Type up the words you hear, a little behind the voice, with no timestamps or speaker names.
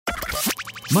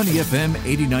Money FM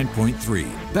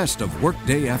 89.3, best of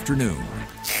workday afternoon.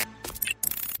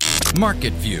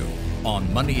 Market View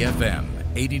on Money FM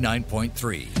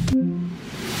 89.3.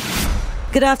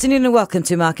 Good afternoon and welcome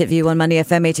to Market View on Money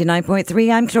FM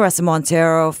 89.3. I'm Clarissa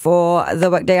Montero for the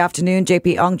workday afternoon.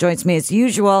 JP Ong joins me as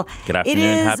usual. Good afternoon.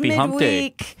 It is Happy hump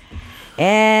day.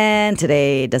 And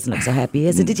today doesn't look so happy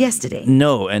as it did yesterday.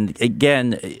 No, and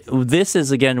again, this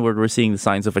is again where we're seeing the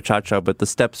signs of a cha-cha, but the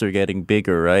steps are getting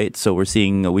bigger, right? So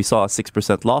we saw a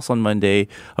 6% loss on Monday,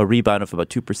 a rebound of about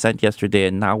 2% yesterday,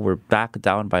 and now we're back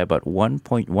down by about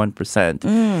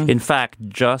 1.1%. In fact,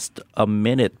 just a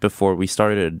minute before we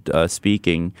started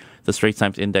speaking, the Straits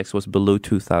Times Index was below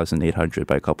 2,800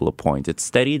 by a couple of points. It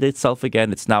steadied itself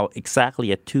again. It's now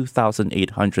exactly at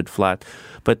 2,800 flat.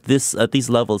 But at these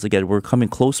levels, again, we're coming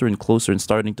closer and closer and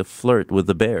starting to flirt with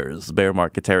the bear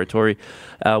market territory,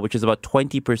 which is about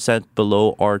 20%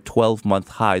 below our 12-month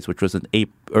highs, which was in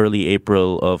early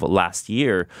April of last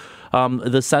year.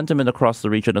 The sentiment across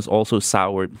the region has also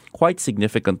soured quite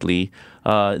significantly.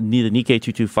 The Nikkei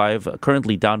 225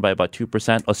 currently down by about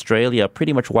 2%. Australia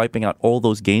pretty much wiping out all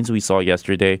those gains we saw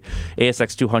yesterday.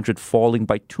 ASX 200 falling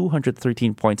by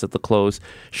 213 points at the close.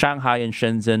 Shanghai and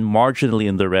Shenzhen marginally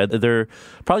in the red. They're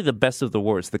probably the best of the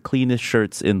worst, the cleanest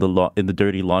shirts in the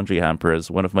dirty laundry hamper,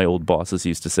 as one of my old bosses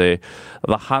used to say.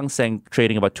 The Hang Seng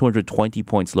trading about 220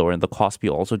 points lower, and the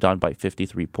Kospi also down by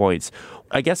 53 points.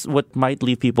 I guess what might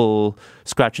leave people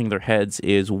scratching their heads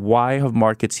is why have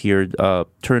markets here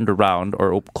turned around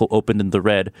or opened in the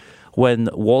red when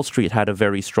Wall Street had a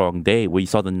very strong day, where you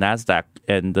saw the Nasdaq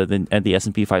and the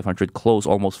S&P 500 close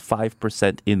almost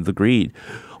 5% in the green.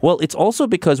 Well, it's also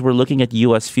because we're looking at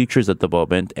U.S. futures at the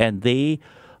moment, and they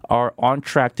are on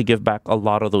track to give back a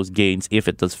lot of those gains if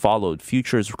it does follow.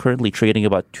 Futures are currently trading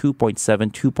about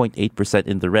 2.7, 2.8%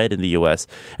 in the red in the U.S.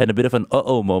 and a bit of an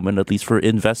uh-oh moment, at least for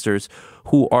investors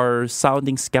who are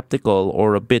sounding skeptical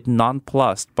or a bit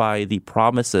nonplussed by the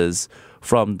promises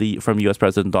from U.S.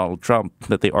 President Donald Trump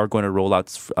that they are going to roll out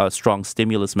strong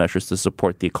stimulus measures to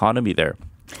support the economy there.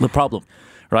 The problem,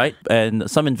 right? And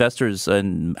some investors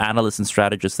and analysts and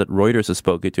strategists that Reuters has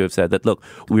spoken to have said that, look,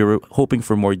 we were hoping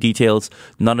for more details.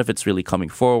 None of it's really coming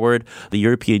forward. The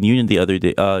European Union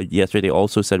yesterday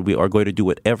also said we are going to do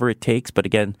whatever it takes. But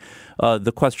again,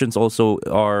 the questions also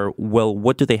are, well,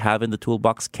 what do they have in the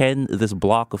toolbox? Can this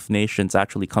bloc of nations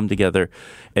actually come together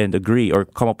and agree or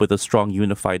come up with a strong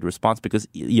unified response? Because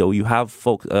you have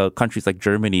countries like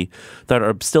Germany that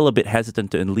are still a bit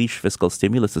hesitant to unleash fiscal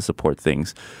stimulus to support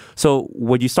things. So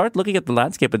when you start looking at the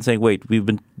landscape and saying, wait,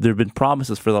 there have been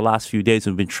promises for the last few days.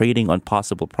 We've been trading on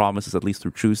possible promises, at least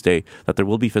through Tuesday, that there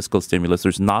will be fiscal stimulus.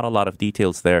 There's not a lot of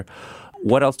details there.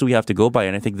 What else do we have to go by?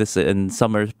 And I think this, and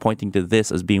some are pointing to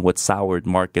this as being what soured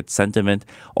market sentiment.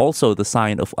 Also, the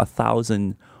sign of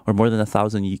 1,000 or more than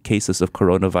 1,000 cases of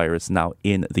coronavirus now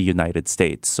in the United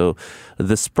States. So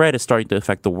the spread is starting to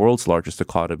affect the world's largest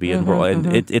economy,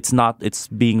 it's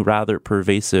being rather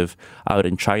pervasive out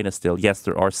in China still. Yes,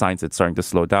 there are signs it's starting to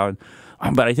slow down,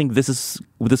 but I think this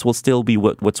will still be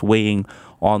what's weighing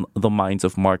on the minds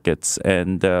of markets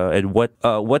and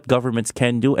what governments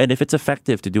can do and if it's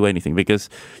effective to do anything, because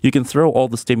you can throw all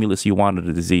the stimulus you want at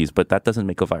a disease, but that doesn't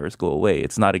make a virus go away.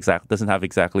 It's not doesn't have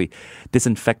exactly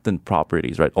disinfectant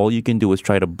properties, right? All you can do is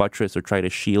try to buttress or try to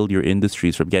shield your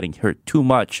industries from getting hurt too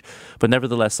much, but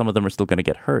nevertheless, some of them are still going to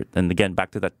get hurt. And again,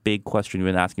 back to that big question we've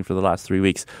been asking for the last 3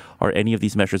 weeks, are any of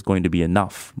these measures going to be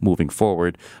enough moving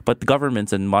forward? But the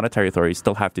governments and monetary authorities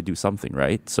still have to do something,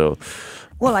 right? So,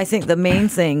 well, I think the main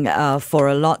thing for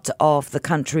a lot of the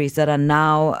countries that are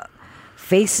now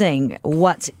facing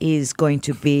what is going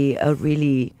to be a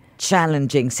really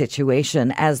challenging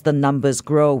situation as the numbers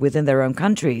grow within their own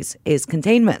countries is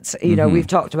containment. We've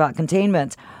talked about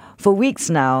containment for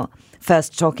weeks now.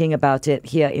 First talking about it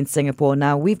here in Singapore.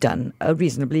 Now we've done a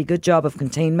reasonably good job of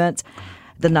containment.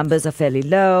 The numbers are fairly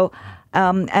low.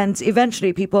 And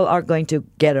eventually people are going to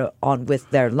get on with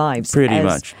their lives. Pretty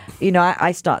much.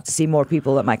 I start to see more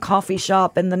people at my coffee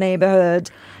shop in the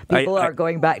neighborhood. People are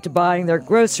going back to buying their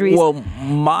groceries. Well,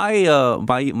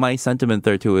 my sentiment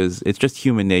there too is it's just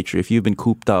human nature. If you've been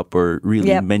cooped up or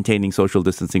really maintaining social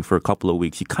distancing for a couple of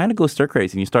weeks, you kind of go stir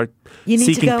crazy and you start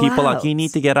seeking people out. You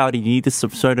need to get out. You need to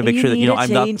sort of make sure that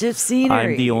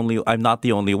I'm not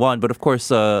the only one. But of course,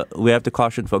 we have to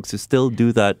caution folks to still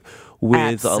do that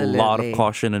with a lot of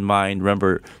caution in mind.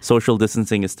 Remember, social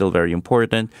distancing is still very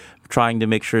important. trying to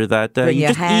make sure that Bring you your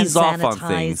just hand ease off on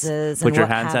things. sanitizers Put and your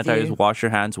what hand have sanitizers, you. wash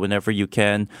your hands whenever you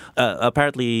can.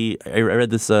 Apparently, I read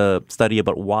this study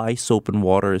about why soap and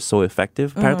water is so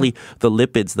effective. Apparently, the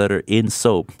lipids that are in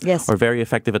soap Yes. are very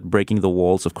effective at breaking the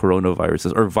walls of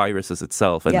coronaviruses or viruses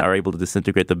itself and Yep. are able to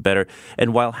disintegrate them better.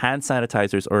 And while hand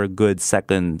sanitizers are a good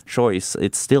second choice,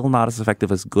 it's still not as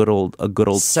effective as a good old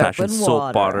Soap fashioned and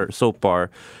soap bar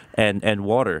and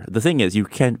water. The thing is, you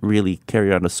can't really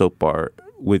carry on a soap bar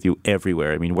with you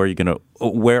everywhere. I mean, where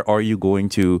are you going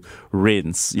to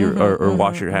rinse or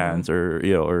wash your hands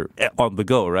or on the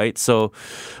go, right? So,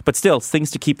 but still, things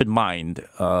to keep in mind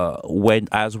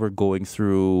as we're going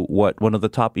through what one of the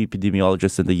top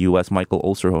epidemiologists in the U.S., Michael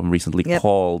Osterholm, recently Yep.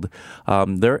 called.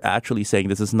 They're actually saying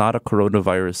this is not a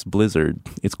coronavirus blizzard.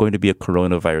 It's going to be a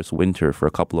coronavirus winter for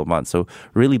a couple of months. So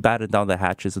really batten down the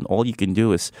hatches, and all you can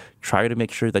do is try to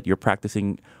make sure that you're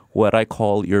practicing what I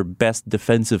call your best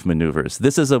defensive maneuvers.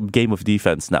 This is a game of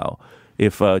defense now.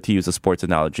 If to use a sports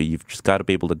analogy, you've just got to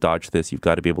be able to dodge this. You've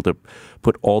got to be able to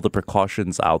put all the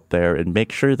precautions out there and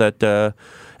make sure that,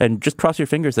 and just cross your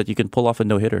fingers that you can pull off a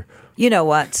no-hitter. You know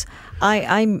what?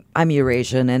 I'm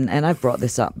Eurasian, and I've brought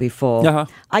this up before. Uh-huh.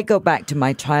 I go back to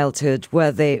my childhood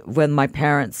when my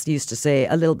parents used to say,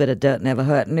 "A little bit of dirt never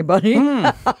hurt anybody."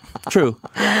 True.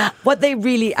 What they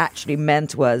really actually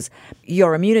meant was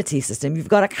your immunity system. You've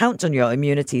got to count on your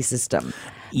immunity system.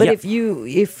 But Yep.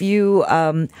 if you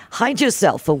hide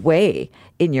yourself away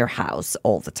in your house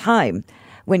all the time,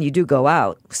 when you do go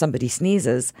out, somebody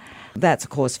sneezes, that's a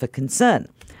cause for concern.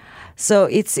 So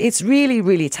it's really,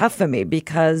 really tough for me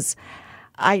because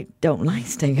I don't like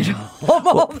staying at home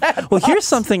all that Well, here's much.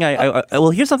 something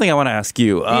I want to ask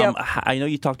you. Yep. I know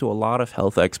you talk to a lot of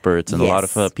health experts and a lot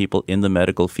Yes. of people in the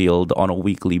medical field on a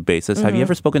weekly basis. Have you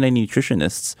ever spoken to any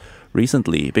nutritionists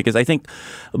recently? Because I think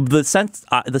the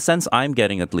sense I'm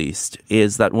getting, at least,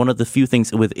 is that one of the few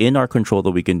things within our control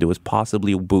that we can do is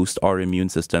possibly boost our immune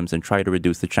systems and try to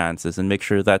reduce the chances and make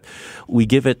sure that we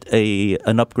give it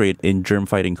an upgrade in germ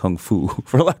fighting kung fu,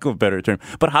 for lack of a better term.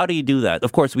 But how do you do that?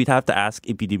 Of course, we'd have to ask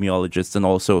epidemiologists and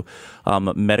also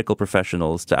medical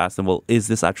professionals to ask them, well, is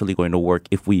this actually going to work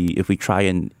if we try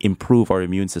and improve our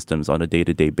immune systems on a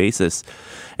day-to-day basis?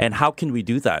 And how can we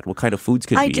do that? What kind of foods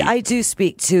can we eat? I do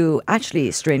speak to, actually,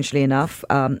 strangely enough,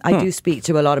 I do speak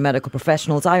to a lot of medical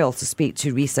professionals. I also speak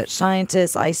to research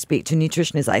scientists. I speak to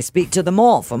nutritionists. I speak to them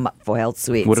all for Health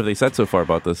Suites. What have they said so far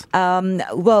about this?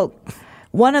 Well,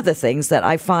 one of the things that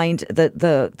I find that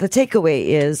the takeaway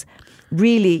is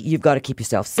really you've got to keep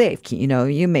yourself safe. You know,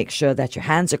 you make sure that your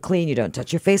hands are clean, you don't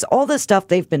touch your face, all the stuff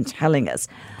they've been telling us.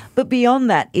 But beyond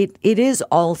that, it is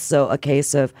also a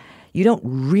case of you don't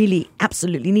really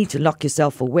absolutely need to lock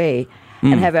yourself away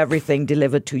and have everything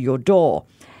delivered to your door.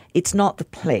 It's not the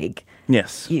plague.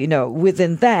 Yes. You know,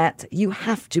 within that, you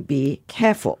have to be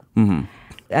careful.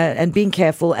 And being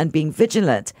careful and being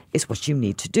vigilant is what you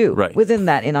need to do. Right. Within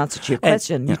that, in answer to your And-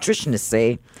 question, yeah. nutritionists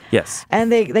say, Yes.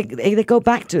 and they go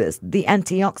back to this, the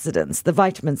antioxidants, the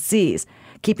vitamin C's,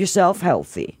 keep yourself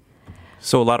healthy.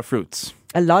 So a lot of fruits.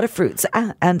 A lot of fruits.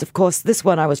 And of course, this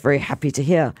one I was very happy to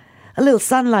hear. A little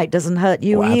sunlight doesn't hurt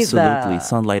you either. Absolutely.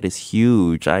 Sunlight is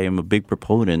huge. I am a big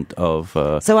proponent of...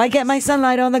 So I get my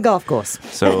sunlight on the golf course.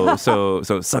 So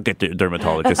suck it,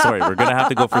 dermatologist. Sorry, we're gonna have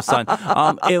to go for sun.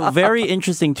 Very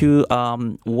interesting too.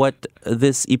 What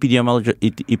this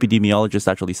epidemiologist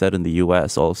actually said in the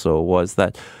U.S. also was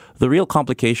that the real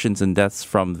complications and deaths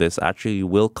from this actually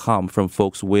will come from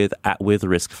folks with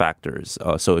risk factors.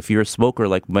 So if you're a smoker,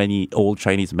 like many old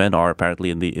Chinese men are apparently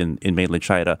in mainland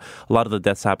China, a lot of the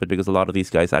deaths happen because a lot of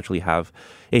these guys actually have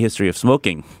a history of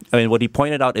smoking. I mean, what he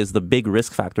pointed out is the big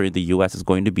risk factor in the U.S. is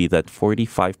going to be that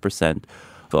 45%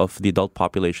 of the adult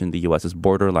population in the U.S. is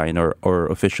borderline or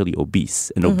officially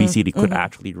obese. And obesity could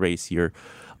actually raise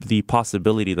the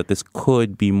possibility that this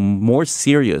could be more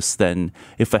serious than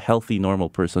if a healthy, normal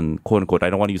person, quote unquote, I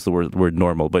don't want to use the word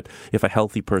normal, but if a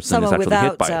healthy person Someone is actually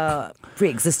hit by without it.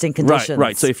 pre-existing conditions.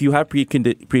 Right. So if you have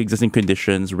pre-existing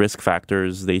conditions, risk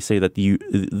factors, they say that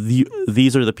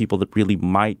these are the people that really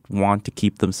might want to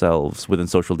keep themselves within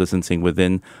social distancing,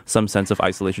 within some sense of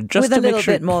isolation, just With to a make little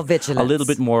sure bit more vigilance.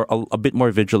 a bit more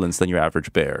vigilance than your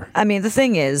average bear. I mean, the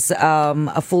thing is,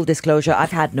 a full disclosure, I've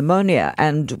had pneumonia,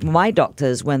 and my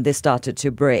doctors, when this started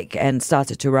to break and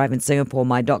started to arrive in Singapore,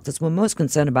 my doctors were most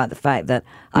concerned about the fact that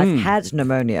I've had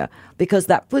pneumonia, because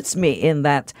that puts me in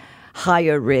that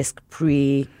higher risk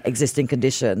pre-existing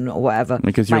condition or whatever.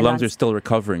 Because your My lungs are still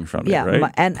recovering from yeah, it,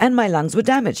 right? and my lungs were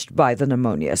damaged by the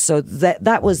pneumonia. So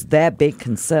that was their big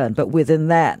concern. But within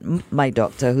that, my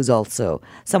doctor, who's also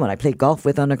someone I play golf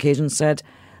with on occasion, said,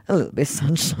 a little bit of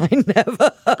sunshine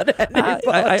never hurt anybody.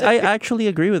 I actually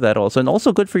agree with that also. And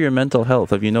also good for your mental health.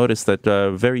 Have you noticed that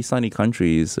very sunny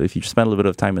countries, if you spend a little bit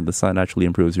of time in the sun, actually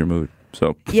improves your mood?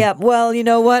 So yeah, well, you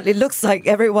know what? It looks like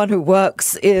everyone who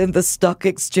works in the stock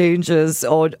exchanges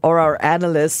or are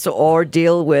analysts or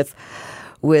deal with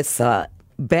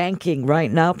banking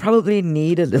right now probably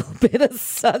need a little bit of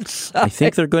sunshine. I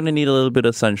think they're going to need a little bit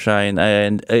of sunshine,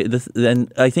 and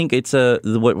I think it's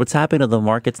what's happened to the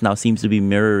markets now seems to be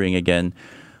mirroring again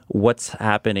what's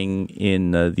happening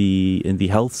in the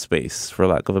health space, for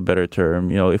lack of a better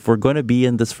term. You know, if we're going to be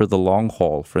in this for the long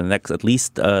haul, for the next, at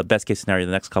least best case scenario,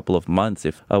 the next couple of months,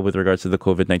 if with regards to the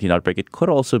COVID-19 outbreak, it could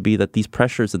also be that these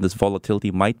pressures and this volatility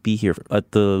might be here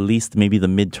at the least, maybe the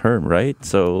midterm, right?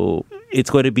 So it's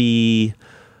going to be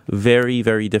very,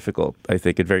 very difficult, I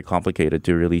think, and very complicated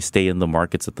to really stay in the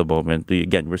markets at the moment.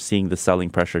 Again, we're seeing the selling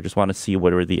pressure. Just want to see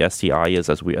where the STI is,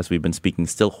 as we've been speaking,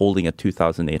 still holding at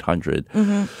 2,800.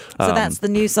 Mm-hmm. So that's the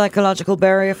new psychological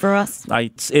barrier for us?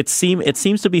 It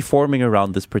seems to be forming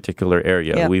around this particular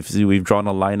area. Yep. We've drawn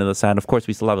a line in the sand. Of course,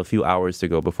 we still have a few hours to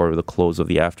go before the close of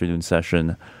the afternoon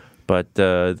session. But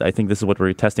I think this is what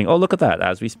we're testing. Oh, look at that!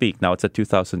 As we speak, now it's at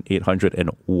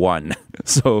 2,801.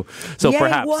 So Yay,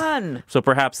 perhaps one. So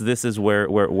perhaps this is where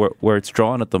it's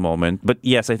drawn at the moment. But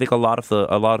yes, I think a lot of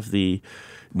the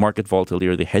market volatility,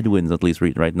 or the headwinds at least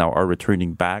right now, are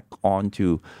returning back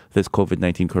onto this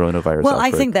COVID-19 coronavirus. Well,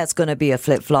 outbreak. I think that's going to be a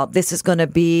flip-flop. This is going to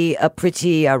be a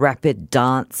pretty rapid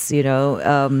dance. You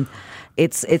know,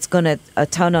 it's going to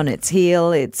turn on its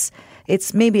heel.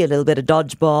 It's maybe a little bit of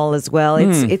dodgeball as well.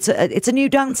 It's a new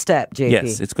dance step, JP.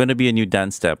 Yes, it's going to be a new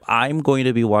dance step. I'm going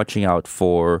to be watching out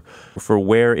for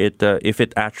where it if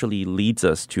it actually leads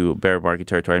us to bear market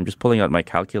territory. I'm just pulling out my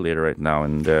calculator right now,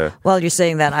 and well, you're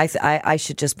saying that. I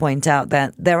should just point out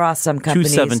that there are some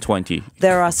companies. 2720.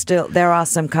 There are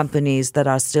some companies that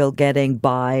are still getting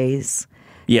buys.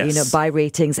 Yes. You know, buy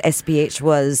ratings. SPH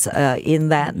was in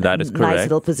that is nice correct.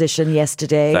 little position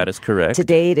yesterday. That is correct.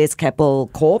 Today it is Keppel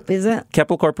Corp, is it?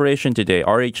 Keppel Corporation today,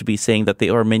 RHB, saying that they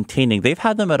are maintaining. They've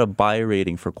had them at a buy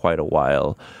rating for quite a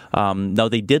while. Now,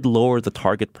 they did lower the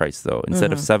target price, though.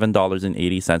 Instead of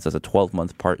 $7.80 as a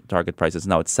 12-month target price, it's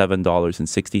now at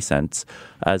 $7.60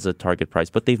 as a target price.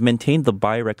 But they've maintained the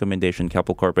buy recommendation,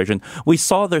 Keppel Corporation. We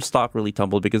saw their stock really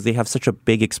tumble because they have such a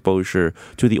big exposure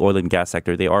to the oil and gas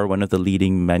sector. They are one of the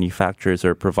leading manufacturers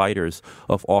or providers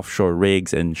of offshore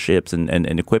rigs and ships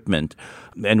and equipment.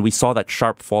 And we saw that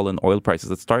sharp fall in oil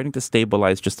prices. It's starting to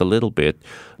stabilize just a little bit.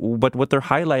 But what they're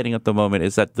highlighting at the moment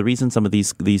is that the reason some of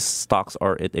these stocks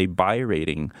are at a buy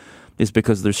rating is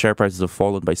because their share prices have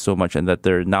fallen by so much, and that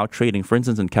they're now trading, for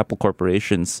instance, in Keppel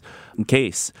Corporation's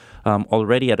case,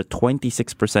 already at a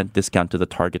 26% discount to the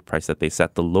target price that they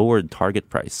set, the lowered target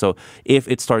price. So if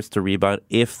it starts to rebound,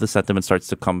 if the sentiment starts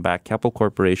to come back, Keppel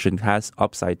Corporation has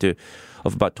upside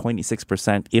of about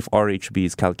 26% if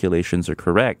RHB's calculations are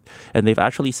correct. And they've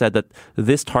actually said that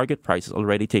this target price is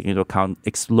already taking into account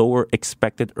lower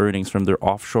expected earnings from their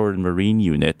offshore and marine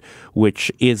unit,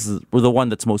 which is the one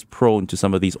that's most prone to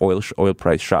some of these oil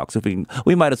price shocks. If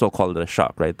we might as well call it a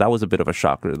shock, right? That was a bit of a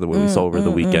shock the way we saw over the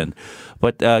weekend.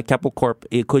 But Keppel Corp,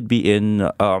 it could be in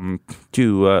for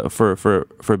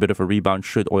a bit of a rebound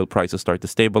should oil prices start to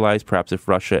stabilize. Perhaps if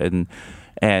Russia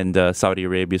and Saudi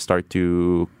Arabia start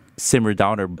to simmer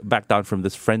down or back down from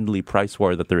this friendly price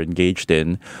war that they're engaged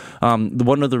in.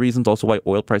 One of the reasons also why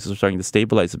oil prices are starting to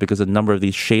stabilize is because a number of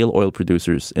these shale oil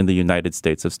producers in the United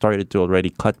States have started to already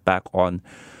cut back on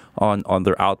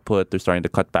their output. They're starting to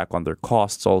cut back on their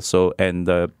costs also. And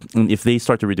if they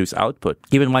start to reduce output,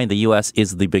 keep in mind the U.S.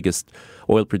 is the biggest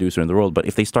oil producer in the world. But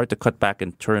if they start to cut back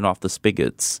and turn off the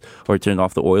spigots or turn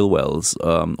off the oil wells,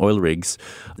 oil rigs,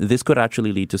 this could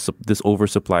actually lead to this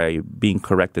oversupply being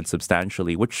corrected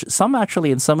substantially, which some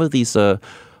actually in some of these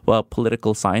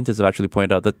political scientists have actually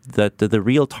pointed out that the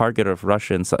real target of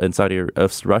Russia and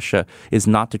Russia is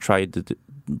not to try to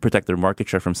protect their market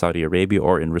share from Saudi Arabia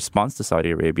or in response to Saudi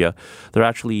Arabia. They're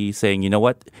actually saying, you know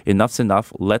what, enough's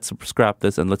enough. Let's scrap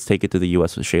this and let's take it to the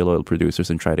U.S. shale oil producers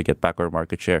and try to get back our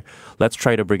market share. Let's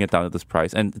try to bring it down to this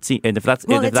price. And see, and if that's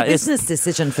it's a business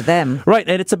decision for them, right?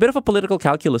 And it's a bit of a political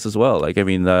calculus as well. Like, I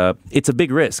mean, it's a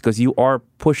big risk because you are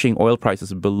pushing oil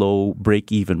prices below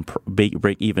break even,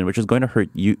 which is going to hurt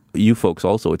you folks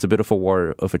also. It's a bit of a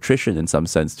war of attrition in some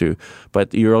sense too.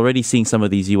 But you're already seeing some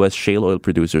of these U.S. shale oil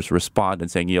producers respond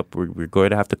and saying, yep, we're going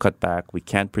to have to cut back. We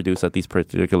can't produce at these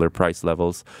particular price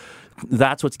levels.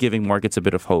 That's what's giving markets a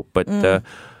bit of hope. But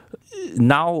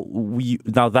now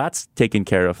that's taken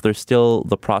care of. There's still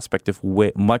the prospect of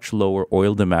much lower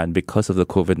oil demand because of the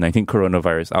COVID-19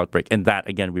 coronavirus outbreak. And that,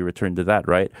 again, we return to that,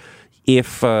 right?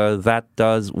 if that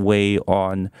does weigh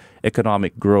on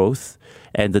economic growth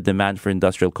and the demand for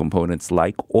industrial components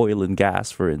like oil and gas,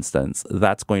 for instance,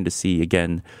 that's going to see,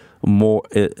 again, more.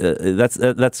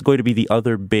 That's going to be the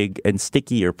other big and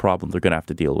stickier problem they're going to have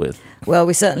to deal with. Well,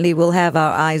 we certainly will have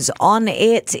our eyes on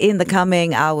it in the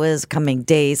coming hours, coming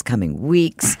days, coming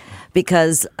weeks,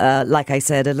 because, like I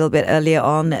said a little bit earlier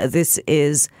on, this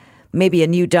is maybe a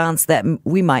new dance that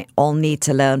we might all need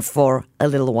to learn for a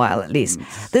little while at least.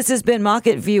 This has been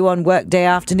Market View on Workday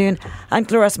Afternoon. I'm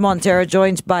Clarissa Montero,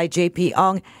 joined by JP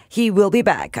Ong. He will be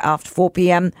back after 4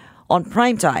 p.m. on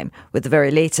prime time with the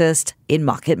very latest in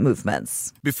market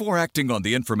movements. Before acting on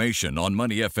the information on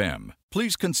Money FM,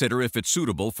 please consider if it's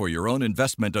suitable for your own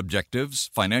investment objectives,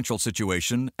 financial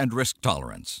situation, and risk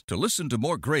tolerance. To listen to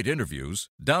more great interviews,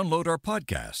 download our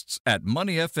podcasts at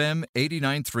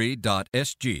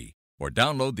moneyfm893.sg or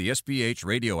download the SPH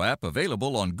radio app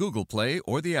available on Google Play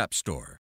or the App Store.